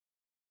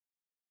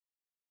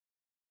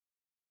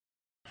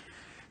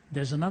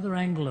there's another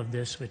angle of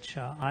this which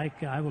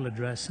I will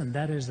address, and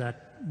that is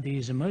that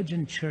these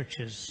emergent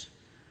churches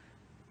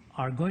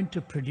are going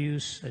to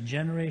produce a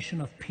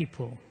generation of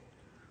people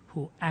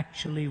who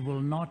actually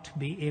will not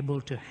be able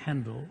to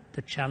handle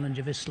the challenge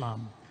of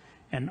Islam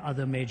and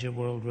other major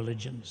world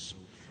religions.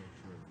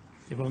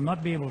 They will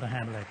not be able to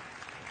handle it.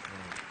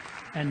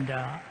 And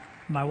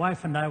my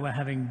wife and I were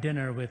having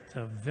dinner with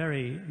a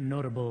very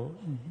notable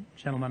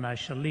gentleman I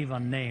shall leave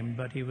unnamed,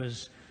 but he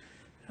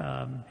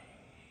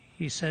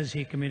says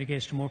he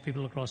communicates to more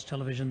people across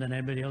television than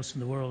anybody else in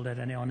the world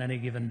on any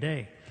given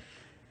day.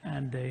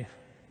 And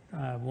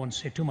I won't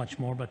say too much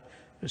more, but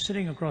we're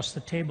sitting across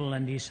the table,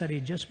 and he said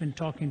he'd just been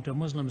talking to a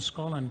Muslim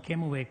scholar and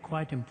came away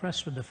quite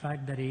impressed with the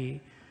fact that he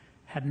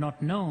had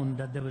not known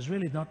that there was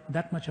really not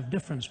that much of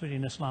difference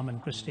between Islam and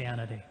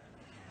Christianity.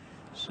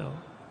 So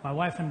my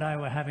wife and I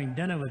were having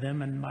dinner with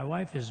him, and my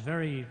wife is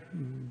very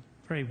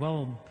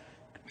well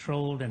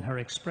controlled in her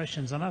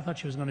expressions, and I thought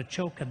she was going to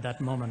choke at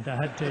that moment. I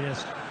had to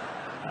just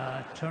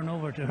turn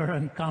over to her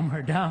and calm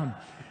her down.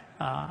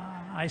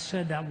 I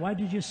said, why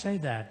did you say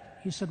that?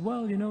 He said,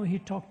 well, you know, he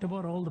talked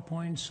about all the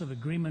points of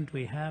agreement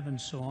we have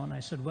and so on. I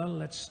said, well,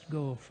 let's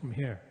go from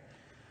here.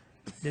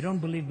 They don't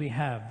believe we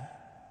have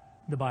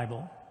the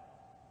Bible,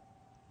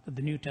 that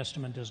the New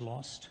Testament is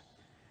lost.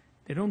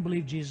 They don't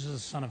believe Jesus is the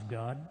Son of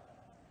God.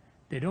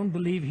 They don't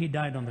believe he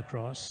died on the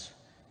cross.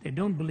 They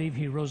don't believe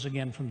he rose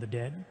again from the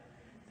dead.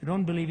 They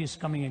don't believe he's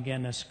coming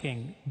again as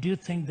king. Do you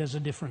think there's a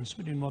difference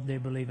between what they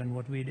believe and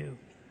what we do?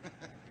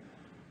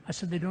 I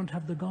said, they don't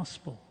have the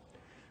gospel.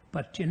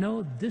 But you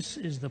know, this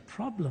is the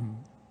problem.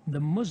 The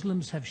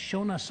Muslims have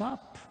shown us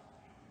up.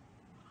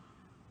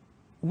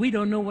 We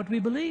don't know what we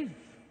believe.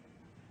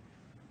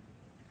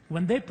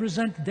 When they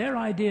present their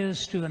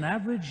ideas to an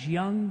average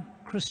young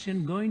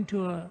Christian going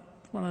to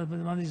one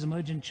of these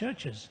emergent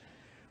churches,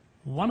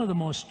 one of the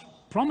most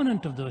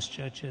prominent of those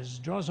churches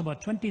draws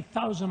about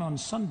 20,000 on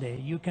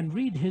Sunday. You can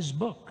read his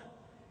book.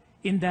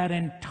 In that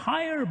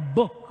entire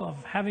book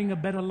of having a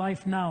better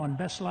life now and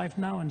best life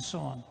now and so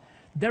on,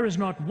 there is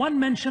not one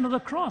mention of the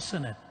cross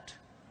in it.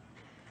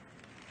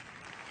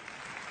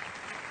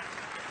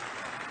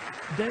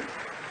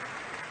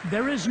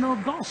 There is no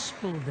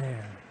gospel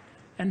there.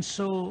 And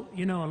so,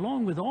 you know,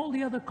 along with all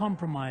the other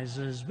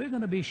compromises, we're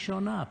going to be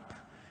shown up.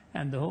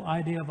 And the whole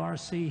idea of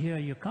RC here,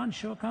 you can't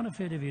show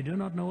counterfeit if you do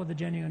not know what the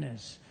genuine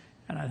is.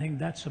 And I think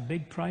that's a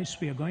big price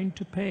we are going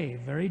to pay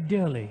very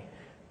dearly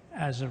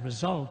as a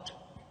result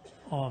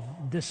of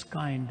this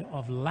kind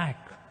of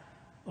lack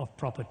of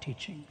proper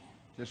teaching.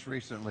 Just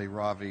recently,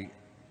 Ravi,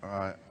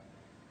 I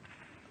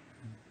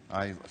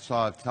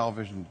saw a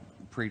television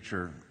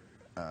preacher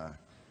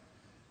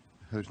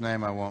whose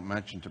name I won't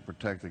mention to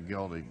protect the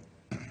guilty.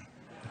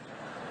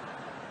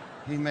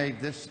 He made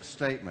this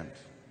statement,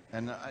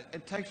 and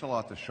it takes a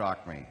lot to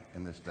shock me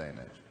in this day and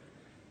age.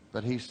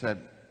 But he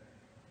said,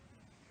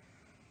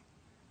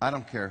 I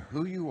don't care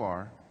who you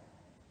are,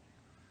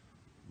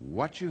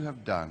 what you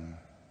have done,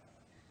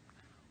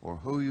 or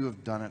who you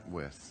have done it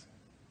with,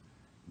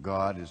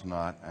 God is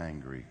not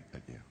angry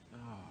at you.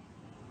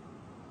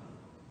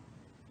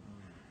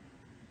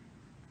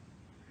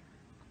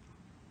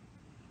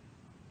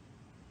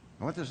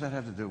 And what does that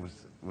have to do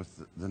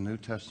with the New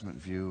Testament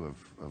view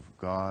of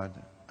God,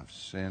 of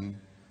sin,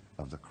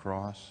 of the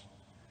cross?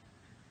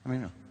 I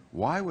mean,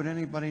 why would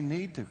anybody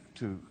need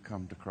to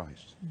come to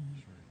Christ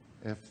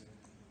if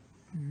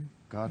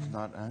God's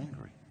not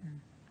angry?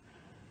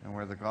 And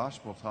where the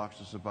gospel talks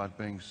to us about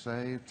being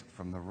saved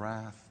from the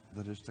wrath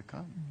that is to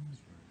come.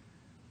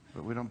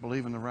 But we don't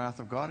believe in the wrath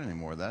of God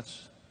anymore.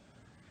 That's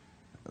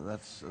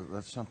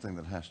something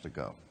that has to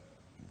go.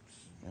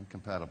 It's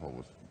incompatible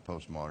with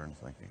postmodern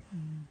thinking.